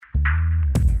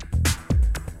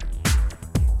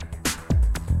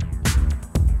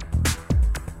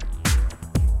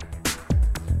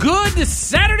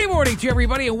Saturday morning to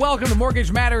everybody, and welcome to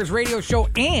Mortgage Matters radio show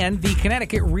and the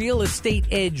Connecticut Real Estate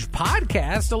Edge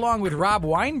podcast. Along with Rob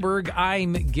Weinberg,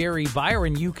 I'm Gary Byer,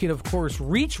 and you can, of course,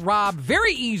 reach Rob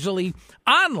very easily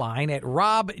online at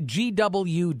robgw.com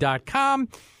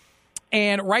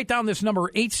and write down this number,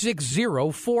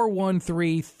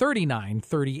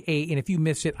 860-413-3938. And if you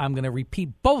miss it, I'm going to repeat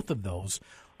both of those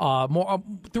more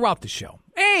throughout the show.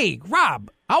 Hey,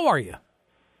 Rob, how are you?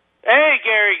 Hey,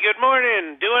 Gary, good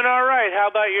morning. Doing all right. How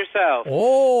about yourself?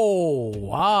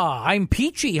 I'm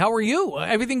peachy. How are you?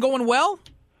 Everything going well?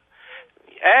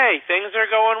 Hey, things are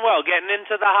going well. Getting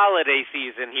into the holiday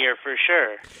season here for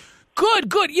sure.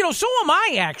 Good. So am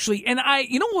I, actually. And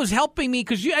what was helping me,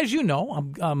 because as you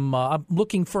know, I'm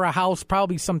looking for a house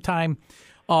probably sometime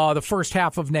the first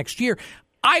half of next year.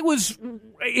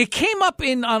 It came up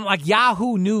on like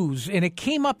Yahoo News, and it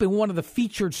came up in one of the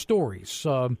featured stories.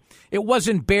 It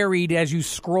wasn't buried as you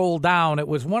scroll down. It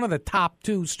was one of the top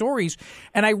two stories.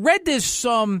 And I read this,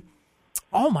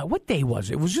 what day was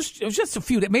it? It was just a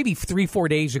few, maybe 3-4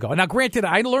 days ago. Now, granted,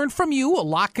 I learned from you, a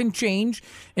lot can change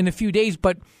in a few days,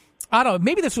 but I don't know,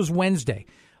 maybe this was Wednesday,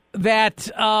 that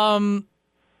the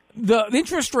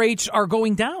interest rates are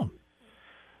going down.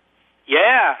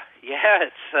 Yeah,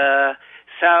 it's...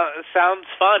 sounds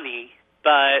funny,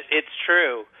 but it's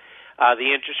true.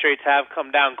 The interest rates have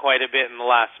come down quite a bit in the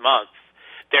last month.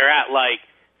 They're at like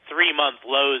 3-month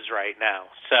lows right now.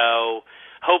 So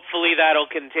hopefully that'll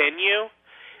continue.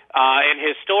 And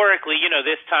historically,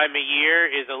 this time of year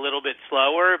is a little bit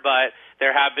slower, but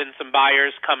there have been some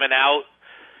buyers coming out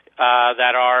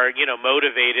that are,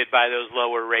 motivated by those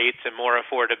lower rates and more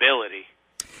affordability.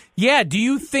 Yeah, do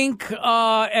you think,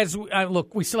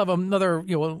 look, we still have another,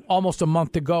 almost a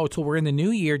month to go till we're in the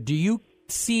new year. Do you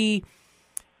see,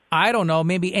 I don't know,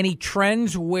 maybe any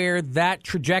trends where that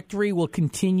trajectory will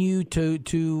continue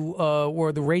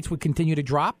where the rates would continue to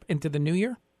drop into the new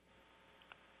year?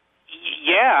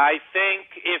 Yeah, I think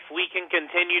if we can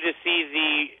continue to see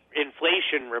the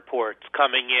inflation reports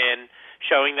coming in,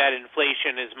 showing that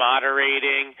inflation is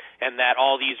moderating and that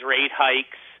all these rate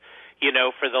hikes,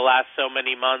 for the last so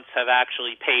many months have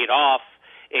actually paid off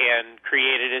and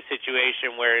created a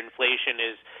situation where inflation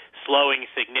is slowing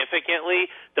significantly.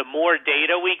 The more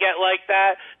data we get like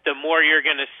that, the more you're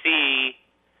going to see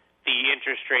the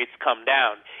interest rates come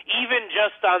down. Even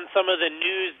just on some of the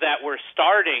news that we're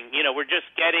starting, we're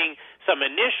just getting some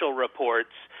initial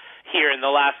reports here in the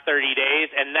last 30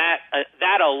 days, and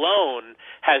that alone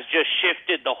has just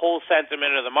shifted the whole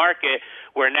sentiment of the market,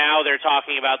 where now they're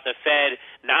talking about the Fed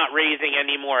not raising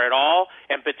any more at all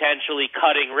and potentially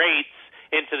cutting rates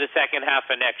into the second half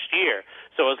of next year.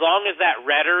 So as long as that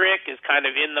rhetoric is kind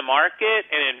of in the market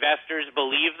and investors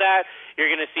believe that, you're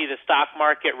going to see the stock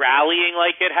market rallying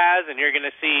like it has, and you're going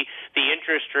to see the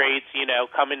interest rates,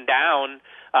 coming down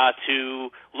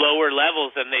to lower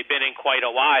levels than they've been in quite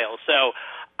a while. So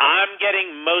I'm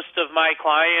getting most of my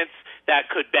clients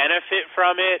that could benefit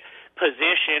from it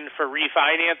positioned for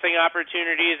refinancing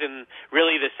opportunities in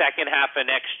really the second half of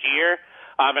next year.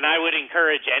 And I would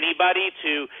encourage anybody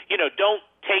to, don't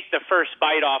take the first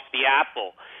bite off the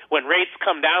apple. When rates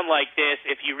come down like this,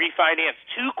 if you refinance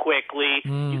too quickly,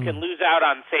 you can lose out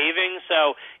on savings.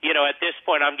 So, at this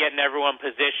point, I'm getting everyone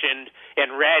positioned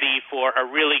and ready for a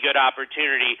really good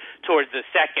opportunity towards the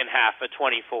second half of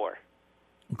 24.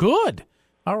 Good.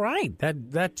 All right.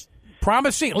 That's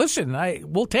promising. Listen,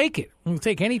 we'll take it. We'll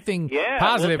take anything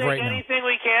positive right now. We'll take anything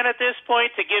we can at this point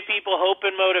to give people hope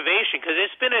and motivation, because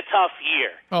it's been a tough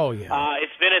year. Oh, yeah.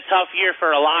 It's been a tough year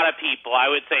for a lot of people. I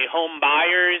would say home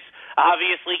buyers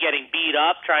obviously getting beat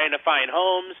up trying to find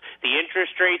homes, the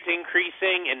interest rates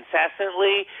increasing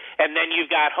incessantly, and then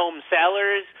you've got home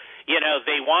sellers.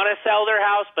 They want to sell their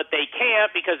house, but they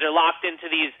can't because they're locked into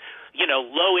these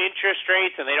low interest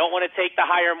rates, and they don't want to take the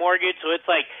higher mortgage. So it's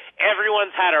like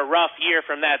everyone's had a rough year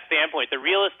from that standpoint. The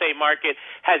real estate market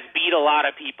has beat a lot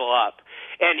of people up.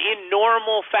 And in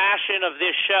normal fashion of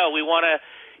this show, we want to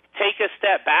take a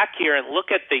step back here and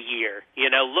look at the year,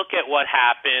 look at what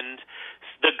happened,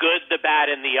 the good, the bad,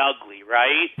 and the ugly,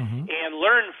 right? Mm-hmm. And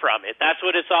learn from it. That's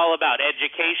what it's all about,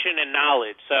 education and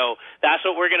knowledge. So that's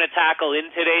what we're going to tackle in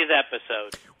today's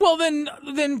episode. Well, then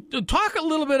talk a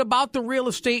little bit about the real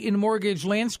estate and mortgage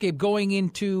landscape going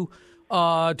into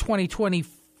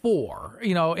 2024,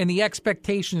 and the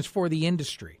expectations for the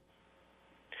industry.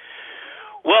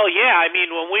 Well, yeah, I mean,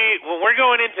 when we're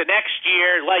going into next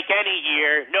year, like any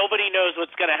year, nobody knows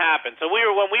what's going to happen. So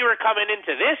when we were coming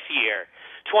into this year,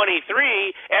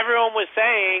 23, everyone was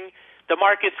saying the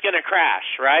market's going to crash,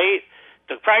 right?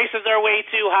 The prices are way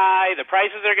too high. The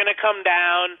prices are going to come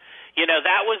down.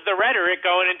 That was the rhetoric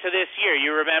going into this year.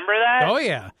 You remember that? Oh,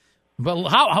 yeah. But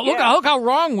look how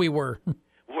wrong we were.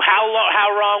 How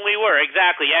wrong we were,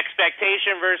 exactly.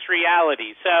 Expectation versus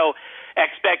reality. So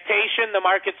expectation, the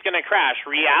market's going to crash.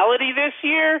 Reality this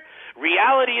year,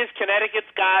 reality is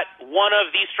Connecticut's got one of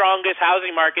the strongest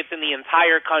housing markets in the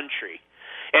entire country.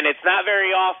 And it's not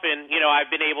very often,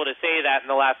 I've been able to say that in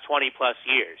the last 20-plus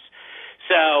years.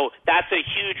 So that's a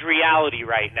huge reality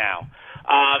right now.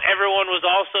 Everyone was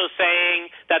also saying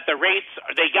that the rates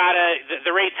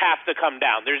have to come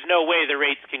down. There's no way the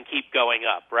rates can keep going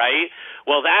up, right?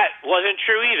 Well, that wasn't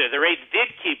true either. The rates did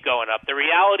keep going up. The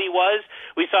reality was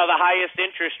we saw the highest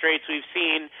interest rates we've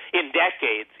seen in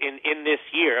decades in this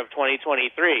year of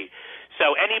 2023.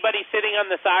 So anybody sitting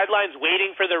on the sidelines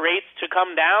waiting for the rates to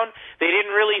come down, they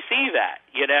didn't really see that,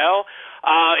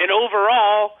 And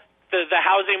overall, the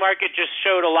housing market just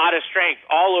showed a lot of strength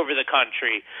all over the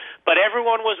country. But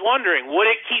everyone was wondering, would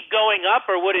it keep going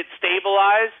up or would it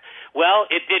stabilize? Well,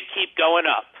 it did keep going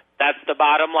up. That's the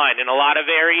bottom line. In a lot of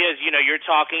areas, you're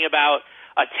talking about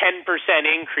a 10%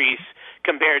 increase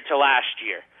compared to last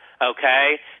year.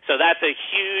 Okay? So that's a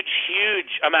huge,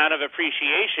 huge amount of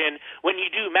appreciation. When you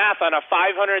do math on a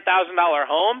 $500,000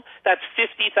 home, that's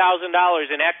 $50,000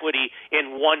 in equity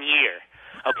in 1 year.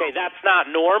 Okay, that's not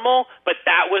normal, but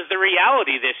that was the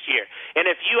reality this year. And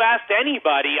if you asked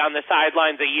anybody on the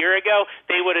sidelines a year ago,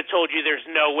 they would have told you there's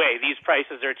no way. These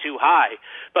prices are too high.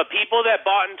 But people that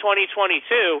bought in 2022,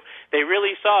 they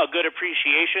really saw a good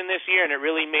appreciation this year, and it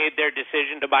really made their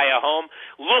decision to buy a home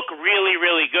look really,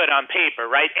 really good on paper,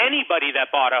 right? Anybody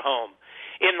that bought a home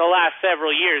in the last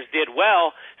several years did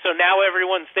well. So now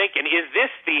everyone's thinking, is this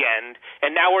the end?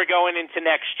 And now we're going into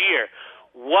next year.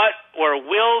 Will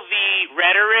the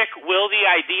rhetoric, will the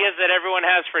ideas that everyone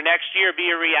has for next year be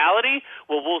a reality?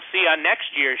 Well, we'll see on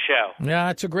next year's show. Yeah,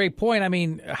 that's a great point. I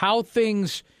mean, how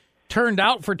things turned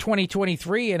out for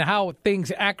 2023 and how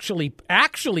things actually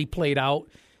played out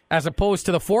as opposed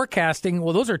to the forecasting,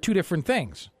 well, those are two different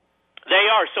things. They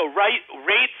are. So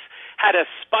rates had a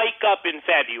spike up in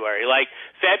February. Like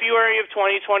February of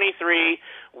 2023,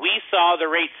 we saw the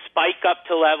rates spike up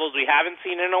to levels we haven't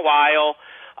seen in a while.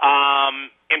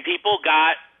 And people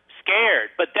got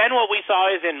scared. But then what we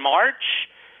saw is in March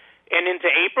and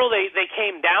into April, they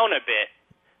came down a bit.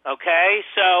 Okay?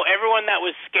 So everyone that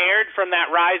was scared from that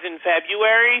rise in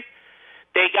February,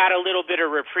 they got a little bit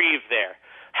of reprieve there.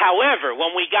 However,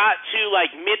 when we got to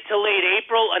like mid to late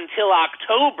April until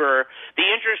October, the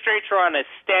interest rates were on a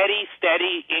steady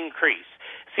increase.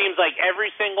 Seems like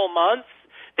every single month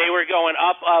they were going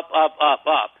up.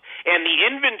 And the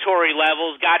inventory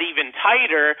levels got even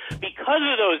tighter because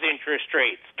of those interest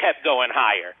rates kept going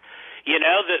higher.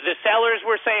 The sellers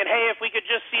were saying, hey, if we could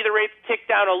just see the rates tick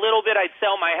down a little bit, I'd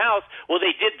sell my house. Well,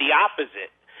 they did the opposite.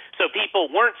 So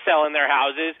people weren't selling their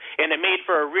houses, and it made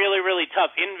for a really, really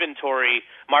tough inventory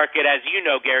market, as you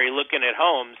know, Gary, looking at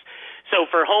homes. So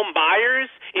for home buyers,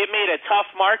 it made a tough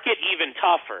market even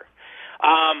tougher.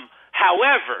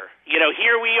 However,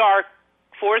 here we are,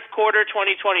 fourth quarter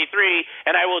 2023,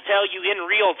 and I will tell you in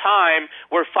real time,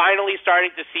 we're finally starting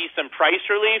to see some price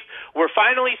relief. We're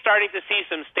finally starting to see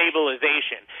some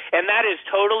stabilization. And that is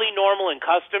totally normal and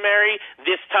customary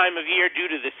this time of year due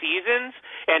to the seasons.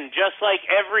 And just like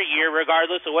every year,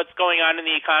 regardless of what's going on in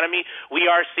the economy, we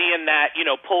are seeing that,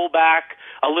 pull back,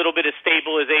 a little bit of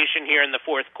stabilization here in the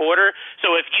fourth quarter.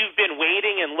 So if you've been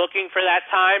waiting and looking for that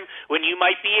time when you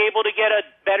might be able to get a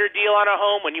better deal on a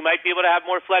home, when you might be able to have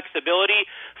more flexibility,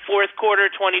 fourth quarter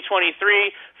 2023,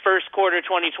 first quarter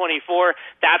 2024,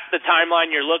 that's the timeline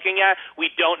you're looking at.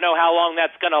 We don't know how long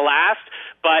that's going to last,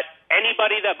 but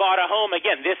anybody that bought a home,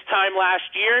 again, this time last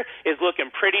year is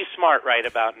looking pretty smart right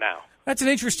about now. That's an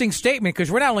interesting statement because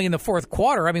we're not only in the fourth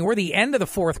quarter. I mean, we're the end of the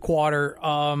fourth quarter.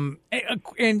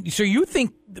 And so you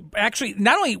think, actually,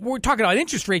 not only we're talking about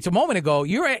interest rates a moment ago,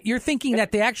 you're thinking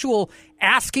that the actual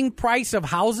asking price of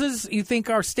houses you think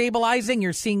are stabilizing?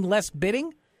 You're seeing less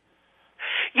bidding?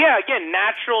 Yeah, again,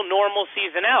 natural, normal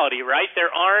seasonality, right? There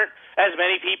aren't as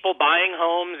many people buying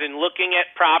homes and looking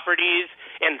at properties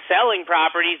and selling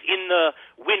properties in the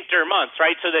winter months,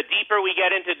 right? So the deeper we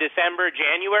get into December,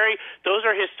 January, those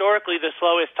are historically the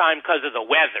slowest time because of the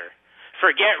weather.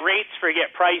 Forget rates,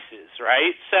 forget prices,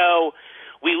 right? So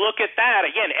we look at that,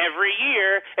 again, every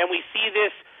year, and we see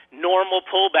this normal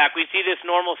pullback. We see this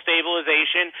normal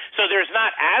stabilization. So there's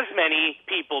not as many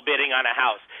people bidding on a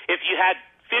house. If you had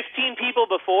 15 people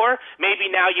before, maybe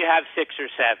now you have 6 or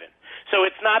 7. So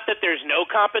it's not that there's no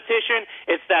competition,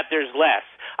 it's that there's less.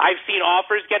 I've seen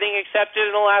offers getting accepted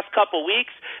in the last couple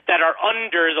weeks that are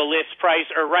under the list price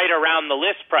or right around the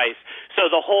list price. So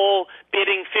the whole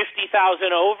bidding $50,000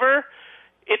 over,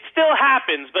 It still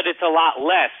happens, but it's a lot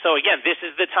less. So, again, this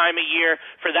is the time of year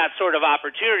for that sort of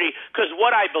opportunity, because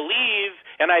what I believe,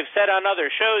 and I've said on other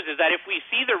shows, is that if we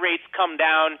see the rates come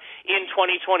down in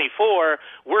 2024,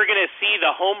 we're going to see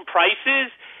the home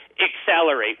prices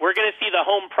accelerate. We're going to see the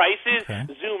home prices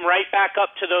zoom right back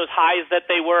up to those highs that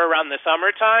they were around the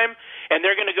summertime, and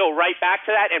they're going to go right back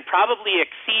to that and probably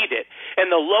exceed it.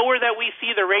 And the lower that we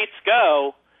see the rates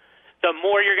go, the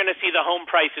more you're going to see the home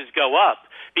prices go up,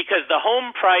 because the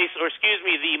home price,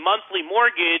 the monthly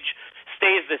mortgage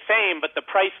stays the same, but the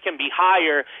price can be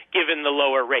higher given the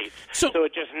lower rates. So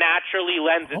it just naturally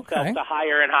lends itself to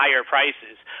higher and higher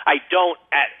prices. I don't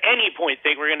at any point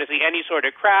think we're going to see any sort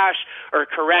of crash or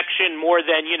correction more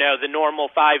than, the normal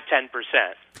 5-10%.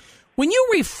 When you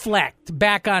reflect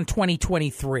back on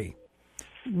 2023,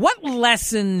 what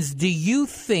lessons do you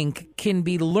think can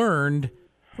be learned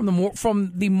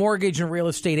from the mortgage and real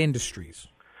estate industries?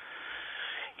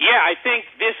 Yeah, I think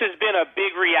this has been a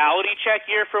big reality check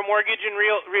year for mortgage and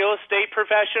real estate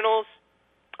professionals.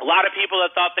 A lot of people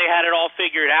that thought they had it all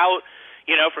figured out,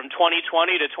 from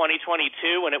 2020 to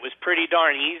 2022 when it was pretty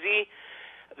darn easy,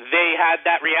 they had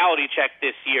that reality check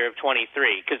this year of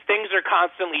 23, because things are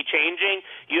constantly changing.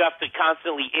 You have to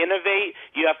constantly innovate.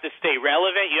 You have to stay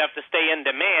relevant. You have to stay in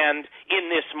demand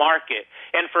in this market.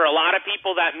 And for a lot of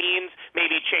people, that means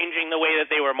maybe changing the way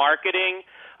that they were marketing.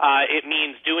 It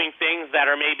means doing things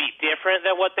that are maybe different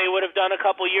than what they would have done a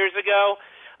couple years ago.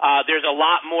 There's a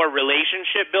lot more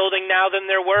relationship building now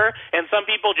than there were, and some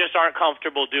people just aren't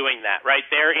comfortable doing that, right?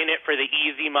 They're in it for the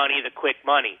easy money, the quick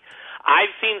money.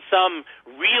 I've seen some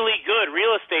really good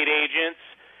real estate agents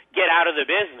get out of the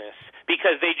business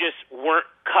because they just weren't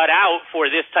cut out for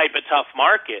this type of tough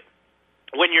market.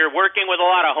 When you're working with a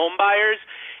lot of home buyers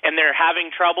and they're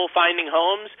having trouble finding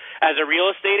homes as a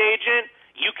real estate agent,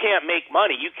 you can't make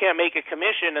money. You can't make a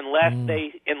commission unless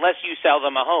you sell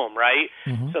them a home, right?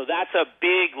 Mm-hmm. So that's a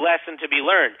big lesson to be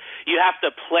learned. You have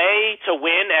to play to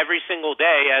win every single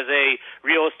day as a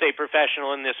real estate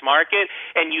professional in this market,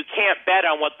 and you can't bet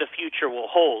on what the future will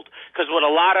hold. Because what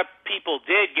a lot of people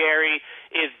did, Gary,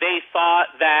 is they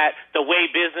thought that the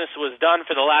way business was done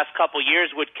for the last couple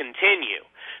years would continue.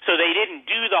 So they didn't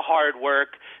do the hard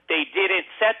work. They didn't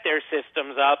set their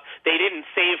systems up. They didn't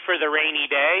save for the rainy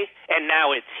day, and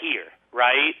now it's here,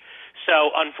 right?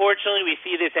 So unfortunately, we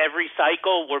see this every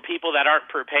cycle where people that aren't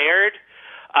prepared,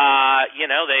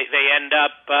 they end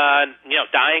up,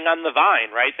 dying on the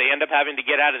vine, right? They end up having to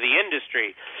get out of the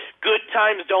industry. Good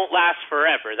times don't last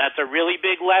forever. That's a really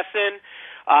big lesson.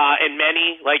 And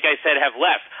many, like I said, have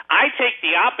left. I take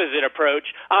the opposite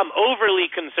approach. I'm overly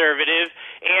conservative,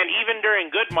 and even during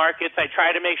good markets, I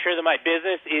try to make sure that my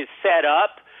business is set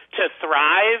up to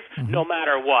thrive no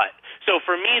matter what. So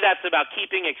for me, that's about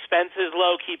keeping expenses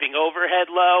low, keeping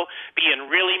overhead low, being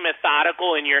really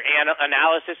methodical in your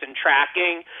analysis and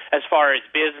tracking as far as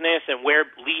business and where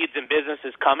leads and business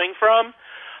is coming from.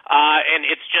 And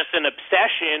it's just an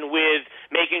obsession with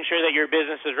making sure that your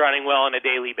business is running well on a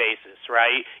daily basis,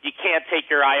 right? You can't take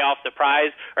your eye off the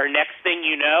prize, or next thing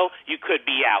you know, you could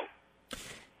be out.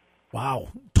 Wow.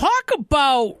 Talk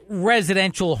about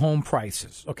residential home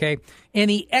prices, okay, and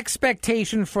the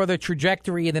expectation for the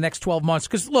trajectory in the next 12 months.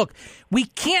 Because, look, we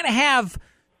can't have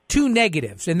two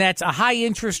negatives, and that's a high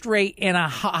interest rate and a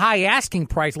high asking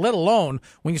price, let alone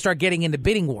when you start getting into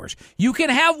bidding wars. You can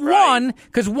have one,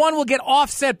 because one will get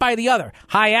offset by the other.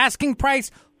 High asking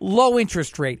price, low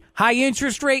interest rate. High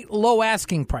interest rate, low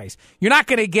asking price. You're not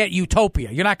going to get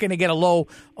utopia. You're not going to get a low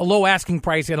asking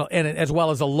price and as well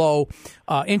as a low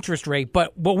interest rate.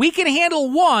 But we can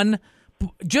handle one,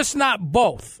 just not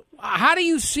both. How do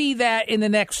you see that in the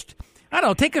next, I don't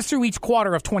know, take us through each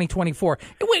quarter of 2024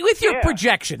 with your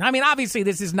projection? I mean, obviously,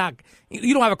 this is not,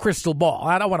 you don't have a crystal ball.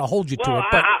 I don't want to hold you to it.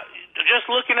 But just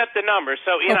looking at the numbers.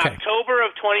 So in October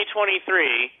of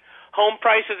 2023, home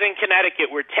prices in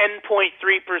Connecticut were 10.3%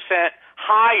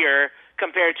 higher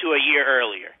compared to a year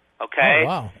earlier. Okay? Oh,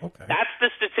 wow. Okay. That's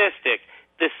the statistic.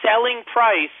 The selling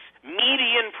price,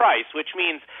 median price, which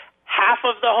means half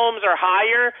of the homes are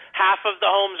higher, half of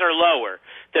the homes are lower.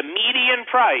 The median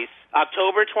price,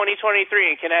 October 2023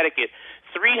 in Connecticut,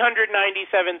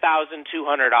 $397,200.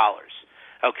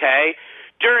 Okay?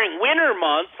 During winter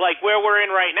months, like where we're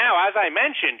in right now, as I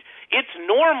mentioned, it's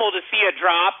normal to see a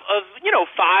drop of, 5,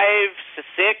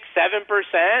 6,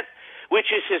 7%, which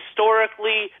is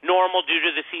historically normal due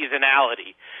to the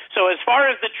seasonality. So as far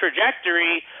as the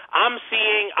trajectory, I'm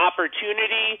seeing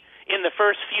opportunity in the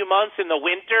first few months in the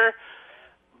winter.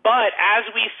 But as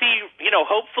we see,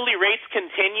 hopefully rates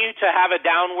continue to have a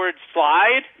downward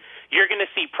slide, you're going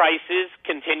to see prices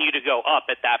continue to go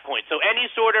up at that point. So any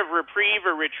sort of reprieve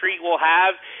or retreat we'll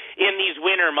have in these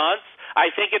winter months, I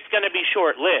think it's going to be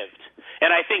short-lived.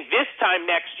 And I think this time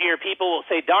next year, people will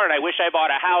say, darn, I wish I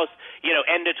bought a house,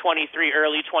 end of 23,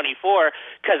 early 24,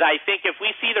 because I think if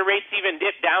we see the rates even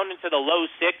dip down into the low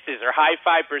 6s or high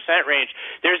 5% range,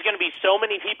 there's going to be so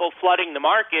many people flooding the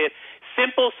market,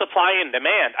 simple supply and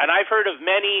demand. And I've heard of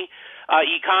many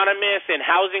economists and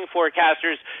housing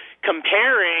forecasters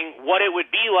comparing what it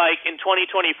would be like in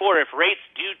 2024 if rates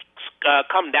do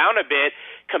come down a bit,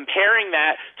 comparing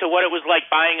that to what it was like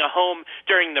buying a home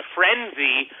during the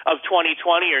frenzy of 2020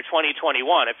 or 2021,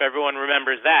 if everyone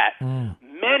remembers that.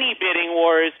 Many bidding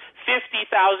wars,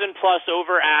 50,000 plus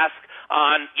over ask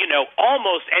on,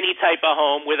 almost any type of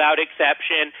home without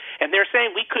exception. And they're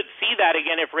saying we could see that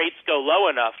again if rates go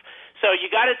low enough. So you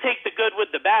got to take the good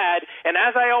with the bad. And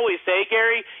as I always say,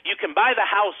 Gary, you can buy the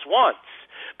house once,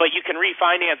 but you can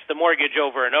refinance the mortgage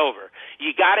over and over.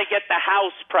 You got to get the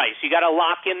house price. You got to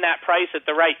lock in that price at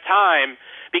the right time,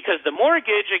 because the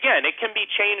mortgage, again, it can be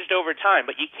changed over time,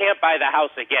 but you can't buy the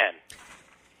house again.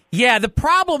 Yeah, the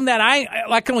problem that I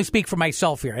can only speak for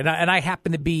myself here, and I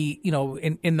happen to be,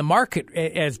 in the market,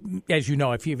 as you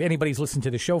know, if anybody's listened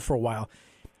to the show for a while,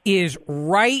 is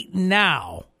right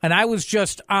now, and I was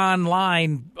just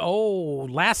online,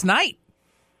 last night.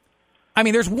 I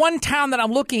mean, there's one town that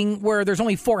I'm looking where there's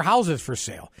only 4 houses for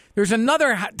sale. There's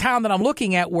another town that I'm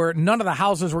looking at where none of the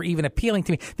houses were even appealing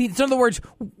to me. In other words,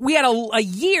 we had a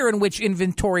year in which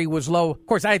inventory was low. Of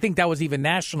course, I think that was even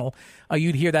national.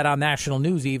 You'd hear that on national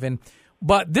news even.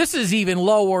 But this is even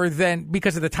lower than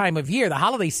because of the time of year, the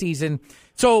holiday season.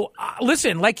 So,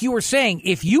 listen, like you were saying,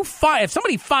 if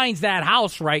somebody finds that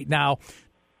house right now,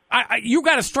 you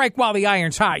got to strike while the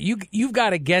iron's hot. You've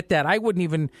got to get that. I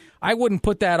wouldn't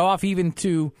put that off even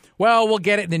to, we'll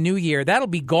get it in the new year. That'll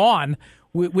be gone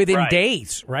within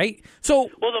days, right? So,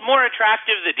 well, the more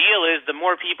attractive the deal is, the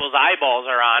more people's eyeballs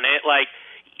are on it. Like,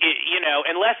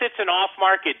 unless it's an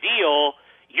off-market deal,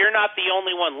 you're not the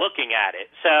only one looking at it.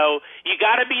 So you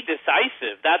got to be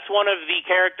decisive. That's one of the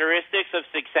characteristics of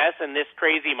success in this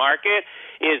crazy market,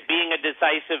 is being a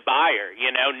decisive buyer,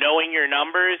 knowing your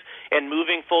numbers and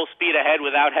moving full speed ahead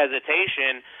without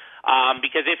hesitation.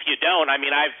 Because if you don't,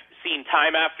 I've seen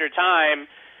time after time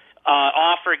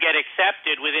offer get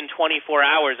accepted within 24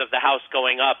 hours of the house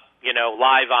going up,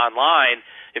 live online.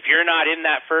 If you're not in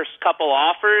that first couple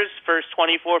offers, first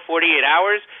 24, 48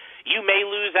 hours, you may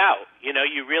lose out. You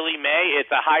really may. It's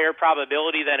a higher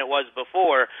probability than it was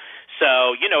before.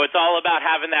 So, it's all about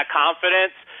having that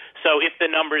confidence. So if the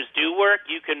numbers do work,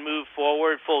 you can move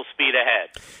forward full speed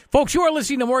ahead. Folks, you are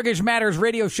listening to Mortgage Matters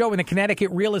radio show in the Connecticut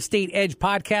Real Estate Edge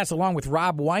podcast, along with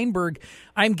Rob Weinberg.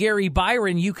 I'm Gary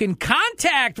Byron. You can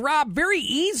contact Rob very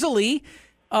easily.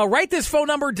 Write this phone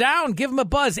number down. Give him a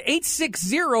buzz,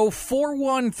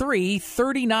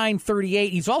 860-413-3938.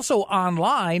 He's also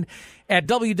online at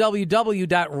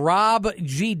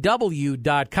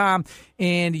www.robgw.com,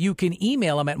 and you can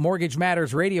email him at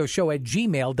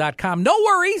mortgagemattersradioshow@gmail.com. No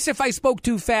worries if I spoke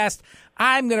too fast.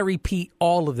 I'm going to repeat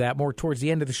all of that more towards the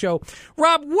end of the show.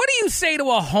 Rob, what do you say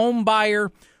to a home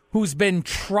buyer who's been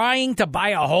trying to buy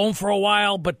a home for a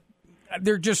while, but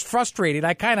they're just frustrated?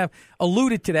 I kind of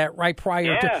alluded to that right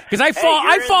prior to, because I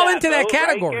fall into that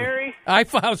category. Right, Gary? I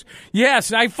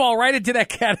fall right into that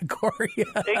category.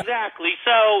 Exactly.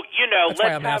 So, let's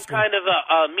have kind of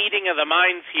a meeting of the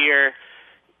minds here,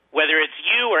 whether it's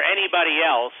you or anybody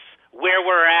else, where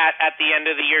we're at the end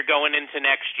of the year going into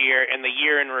next year and the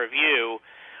year in review.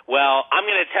 Well, I'm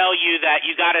going to tell you that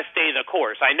you got to stay the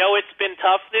course. I know it's been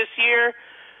tough this year.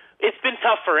 It's been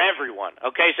tough for everyone,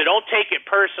 okay? So don't take it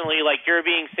personally like you're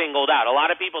being singled out. A lot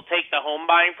of people take the home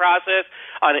buying process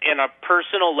in a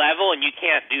personal level, and you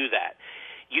can't do that.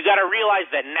 You got to realize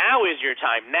that now is your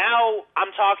time. Now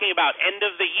I'm talking about end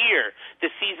of the year,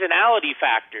 the seasonality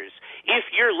factors. If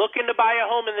you're looking to buy a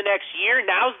home in the next year,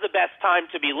 now's the best time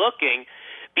to be looking,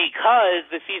 because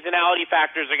the seasonality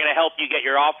factors are going to help you get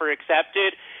your offer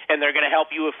accepted, and they're going to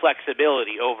help you with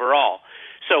flexibility overall.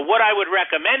 So what I would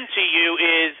recommend to you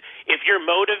is, if you're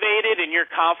motivated and you're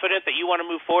confident that you want to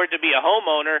move forward to be a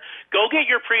homeowner, go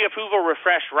get your pre-approval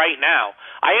refresh right now.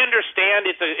 I understand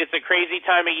it's a crazy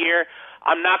time of year.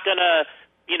 I'm not going to,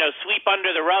 sweep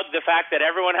under the rug the fact that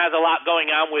everyone has a lot going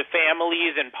on with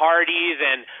families and parties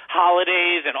and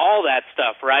holidays and all that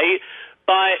stuff, right?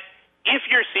 But if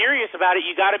you're serious about it,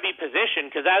 you got to be positioned,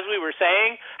 because as we were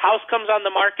saying, house comes on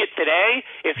the market today.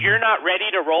 If you're not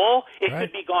ready to roll, it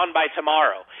could be gone by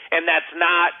tomorrow. And that's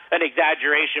not an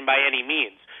exaggeration by any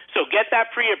means. So get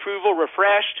that pre-approval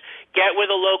refreshed. get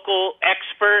with a local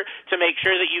expert to make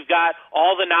sure that you've got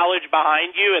all the knowledge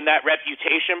behind you and that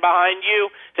reputation behind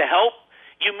you to help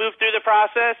you move through the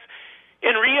process.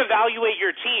 And reevaluate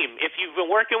your team. If you've been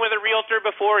working with a realtor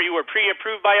before, you were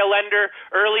pre-approved by a lender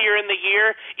earlier in the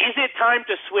year, is it time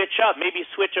to switch up? Maybe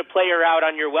switch a player out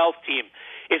on your wealth team.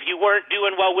 If you weren't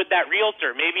doing well with that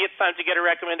realtor, maybe it's time to get a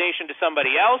recommendation to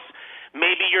somebody else.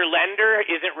 Maybe your lender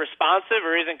isn't responsive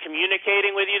or isn't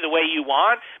communicating with you the way you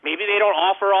want. Maybe they don't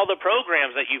offer all the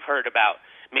programs that you've heard about.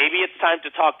 Maybe it's time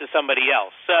to talk to somebody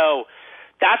else. So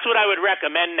that's what I would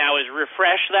recommend now is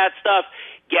refresh that stuff,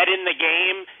 get in the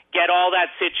game, get all that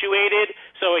situated.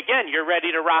 So, again, you're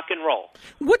ready to rock and roll.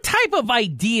 What type of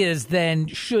ideas, then,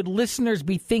 should listeners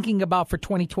be thinking about for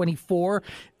 2024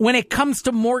 when it comes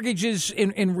to mortgages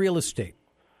in real estate?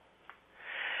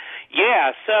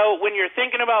 Yeah, so when you're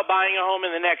thinking about buying a home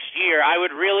in the next year, I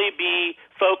would really be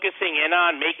focusing in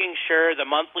on making sure the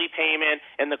monthly payment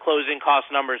and the closing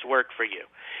cost numbers work for you.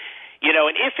 You know,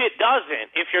 and if it doesn't,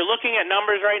 if you're looking at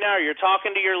numbers right now, or you're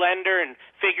talking to your lender and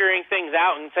figuring things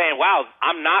out and saying, wow,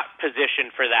 I'm not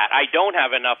positioned for that, I don't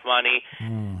have enough money,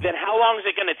 then how long is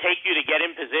it going to take you to get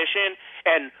in position?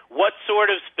 And what sort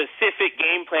of specific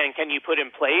game plan can you put in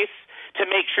place to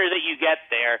make sure that you get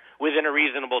there within a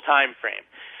reasonable time frame?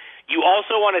 You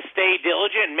also want to stay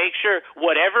diligent and make sure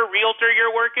whatever realtor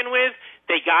you're working with,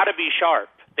 they got to be sharp.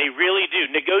 They really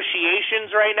do.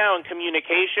 Negotiations right now and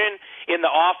communication in the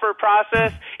offer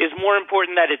process is more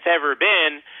important than it's ever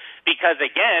been because,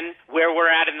 again, where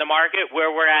we're at in the market, where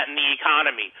we're at in the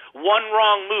economy. One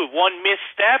wrong move, one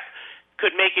misstep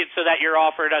could make it so that your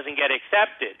offer doesn't get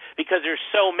accepted because there's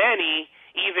so many,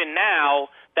 even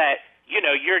now, that you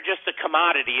know, you're just a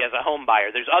commodity as a home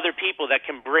buyer. There's other people that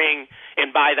can bring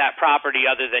and buy that property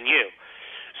other than you.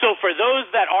 So for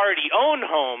those that already own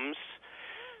homes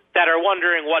that are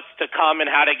wondering what's to come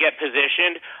and how to get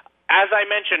positioned, as I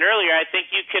mentioned earlier, I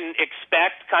think you can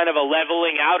expect kind of a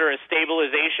leveling out or a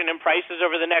stabilization in prices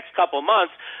over the next couple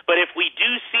months. But if we do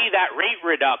see that rate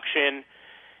reduction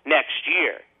next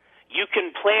year, you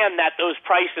can plan that those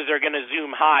prices are going to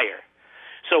zoom higher.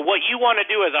 So what you want to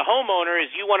do as a homeowner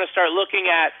is you want to start looking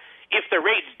at if the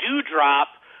rates do drop,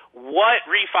 what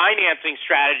refinancing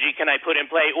strategy can I put in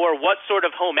play or what sort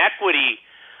of home equity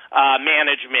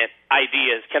management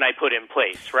ideas can I put in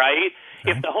place, right?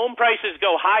 If the home prices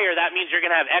go higher, that means you're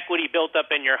going to have equity built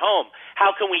up in your home. How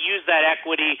can we use that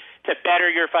equity to better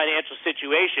your financial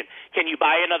situation? Can you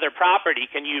buy another property?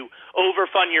 Can you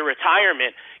overfund your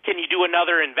retirement? Can you do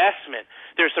another investment?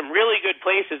 There's some really good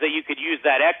places that you could use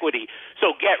that equity.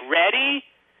 So get ready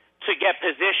to get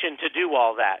positioned to do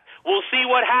all that. We'll see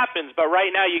what happens, but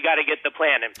right now you got to get the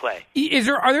plan in play.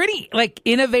 Are there any like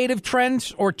innovative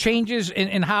trends or changes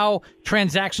in how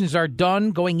transactions are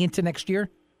done going into next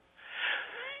year?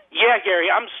 Yeah, Gary,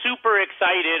 I'm super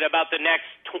excited about the next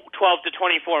 12 to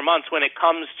 24 months when it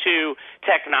comes to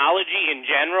technology in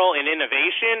general and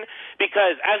innovation,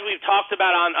 because as we've talked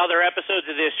about on other episodes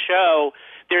of this show,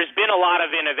 there's been a lot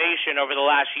of innovation over the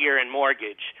last year in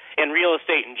mortgage and real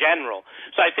estate in general.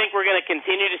 So I think we're going to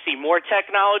continue to see more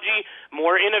technology,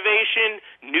 more innovation,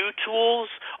 new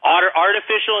tools,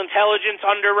 artificial intelligence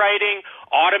underwriting,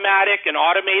 automatic and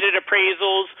automated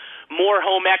appraisals, more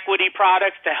home equity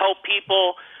products to help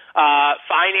people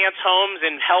finance homes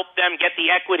and help them get the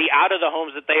equity out of the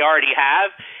homes that they already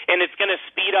have, and it's going to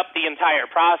speed up the entire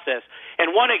process.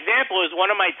 And one example is one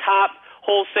of my top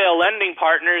wholesale lending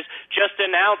partners just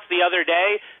announced the other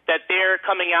day that they're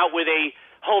coming out with a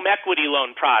home equity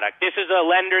loan product. This is a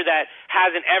lender that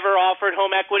hasn't ever offered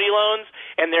home equity loans,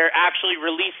 and they're actually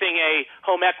releasing a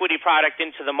home equity product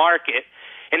into the market.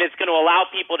 And it's going to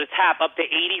allow people to tap up to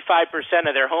 85%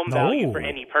 of their home value for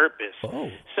any purpose.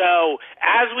 So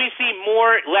as we see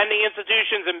more lending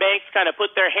institutions and banks kind of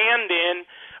put their hand in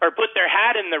or put their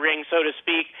hat in the ring, so to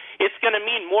speak, it's going to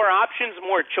mean more options,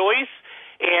 more choice,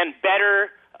 and better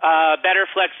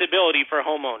flexibility for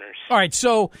homeowners. All right,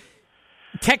 so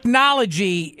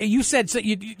technology, you said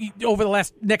over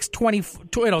the next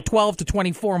 12 to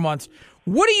 24 months.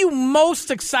 What are you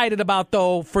most excited about,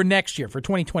 though, for next year, for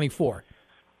 2024?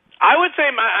 I would say,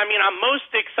 I'm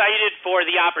most excited for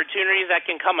the opportunities that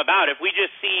can come about if we just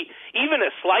see even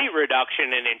a slight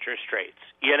reduction in interest rates.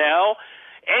 You know,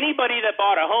 anybody that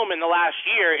bought a home in the last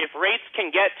year, if rates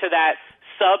can get to that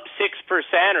sub 6%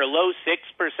 or low 6%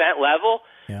 level,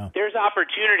 there's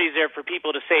opportunities there for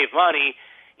people to save money,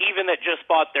 even that just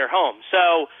bought their home.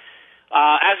 So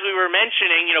as we were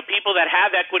mentioning, you know, people that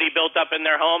have equity built up in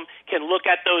their home can look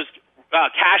at those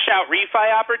cash out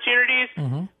refi opportunities.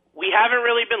 We haven't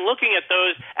really been looking at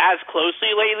those as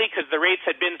closely lately because the rates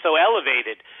had been so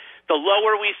elevated. the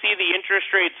lower we see the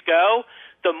interest rates go,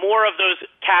 the more of those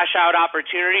cash-out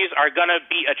opportunities are going to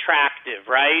be attractive,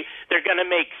 right? They're going to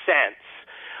make sense.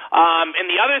 And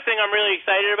the other thing I'm really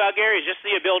excited about, Gary, is just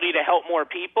the ability to help more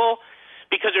people,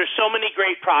 because there's so many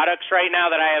great products right now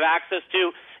that I have access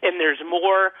to, and there's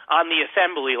more on the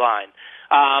assembly line.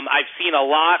 I've seen a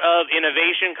lot of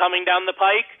innovation coming down the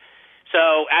pike.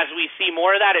 So as we see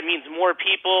more of that, it means more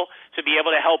people to be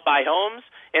able to help buy homes,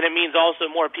 and it means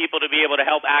also more people to be able to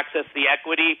help access the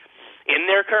equity in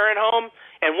their current home.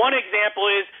 And one example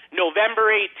is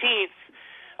November 18th,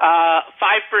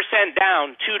 5%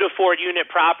 down, 2 to 4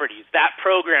 unit properties. That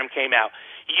program came out.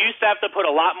 You used to have to put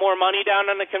a lot more money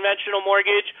down on the conventional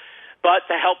mortgage, but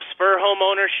to help spur home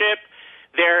ownership,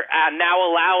 they're now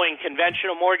allowing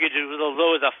conventional mortgages with as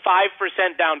low as a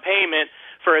 5% down payment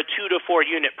for a 2 to 4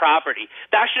 unit property.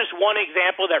 That's just one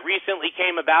example that recently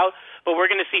came about, but we're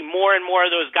going to see more and more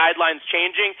of those guidelines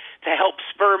changing to help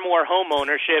spur more home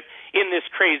ownership in this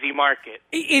crazy market.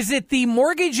 Is it the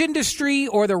mortgage industry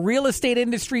or the real estate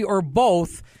industry or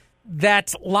both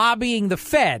that's lobbying the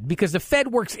Fed? Because the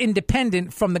Fed works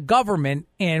independent from the government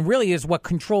and really is what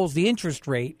controls the interest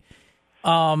rate.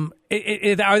 Are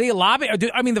they lobbying?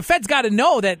 I mean, the Fed's got to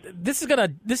know that this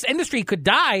industry could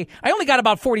die. I only got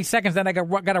about 40 seconds, then I got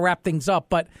to wrap things up.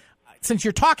 But since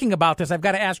you're talking about this, I've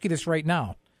got to ask you this right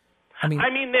now. I mean,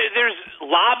 there's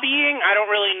lobbying. I don't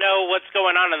really know what's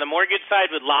going on the mortgage side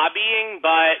with lobbying,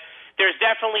 but there's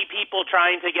definitely people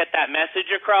trying to get that message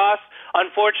across.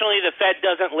 Unfortunately, the Fed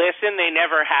doesn't listen. They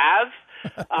never have.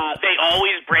 They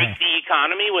always break the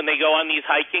economy when they go on these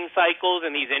hiking cycles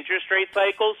and these interest rate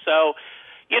cycles. So,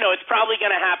 it's probably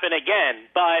going to happen again.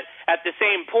 But at the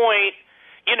same point,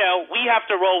 we have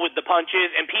to roll with the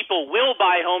punches, and people will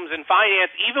buy homes and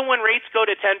finance even when rates go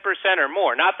to 10% or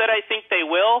more. Not that I think they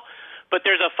will, but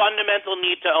there's a fundamental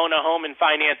need to own a home and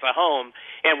finance a home,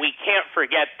 and we can't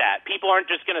forget that. People aren't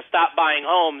just going to stop buying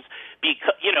homes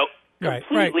because,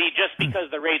 completely just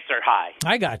because the rates are high.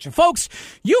 I got you. Folks,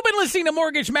 you've been listening to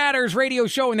Mortgage Matters radio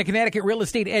show and the Connecticut Real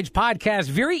Estate Edge podcast.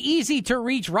 Very easy to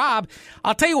reach Rob.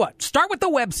 I'll tell you what, start with the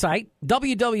website,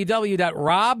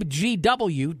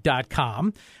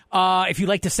 www.robgw.com. If you'd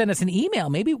like to send us an email,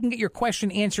 maybe we can get your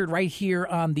question answered right here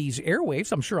on these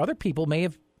airwaves. I'm sure other people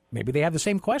maybe they have the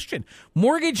same question.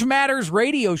 Mortgage Matters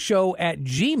Radio Show at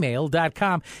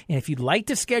gmail.com. And if you'd like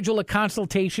to schedule a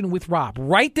consultation with Rob,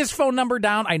 write this phone number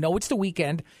down. I know it's the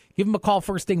weekend. Give him a call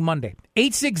first thing Monday.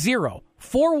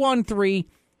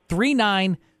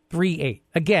 860-413-3938.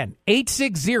 Again,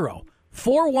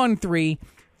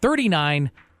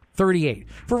 860-413-3938.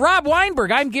 For Rob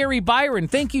Weinberg, I'm Gary Byron.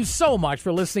 Thank you so much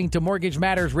for listening to Mortgage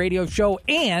Matters Radio Show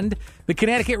and the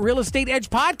Connecticut Real Estate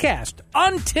Edge podcast.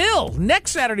 Until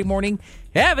next Saturday morning,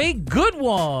 have a good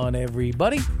one,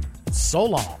 everybody. So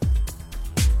long.